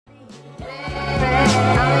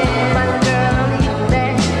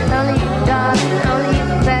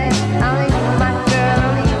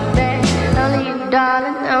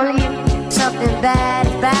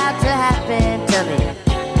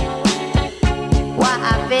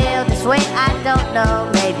this way, I don't know,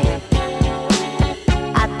 maybe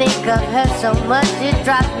I think of her so much it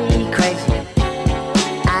drives me crazy.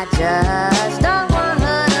 I just don't want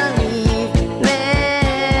her to leave me.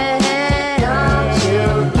 Don't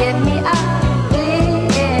you give me up,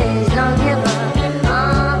 please. Don't give up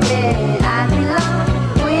on me. I belong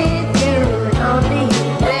with you, only you,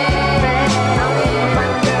 baby. Only you, my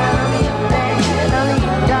girl, only you, baby. Only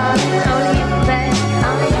you, darling, only you, baby.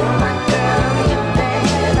 Only you, my girl, only you,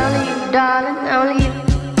 baby. Only you, darling, only you.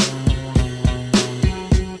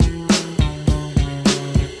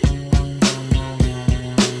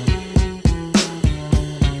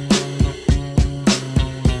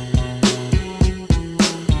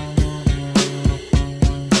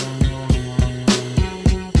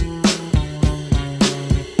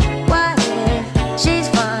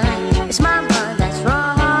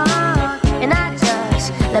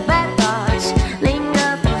 Let bad thoughts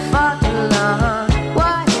linger for far too long.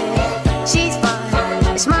 What if she's fine?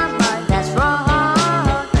 It's my mind that's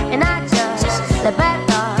wrong, and I just let bad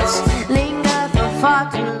thoughts linger for far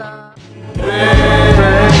too long.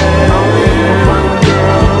 Baby, only you, my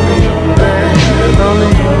girl, only you, baby. Only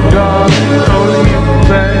you, darling, only you,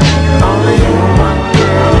 baby. Only you, my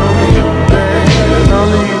girl, only you, baby.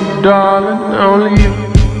 Only you, darling, only you.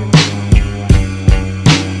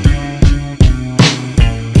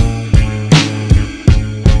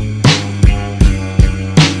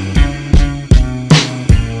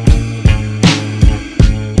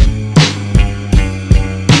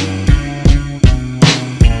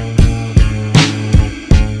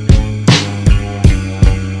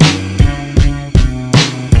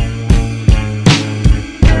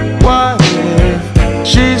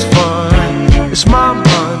 She's fine, it's my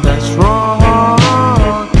mind that's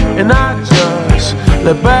wrong, and I just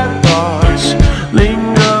let bad thoughts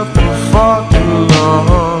linger for far too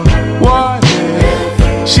long. What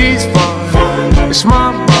if she's fine, it's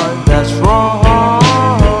my mind that's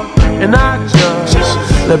wrong, and I just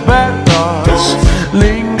let bad thoughts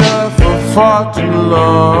linger for far too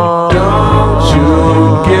long. Don't you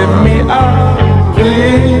give me up,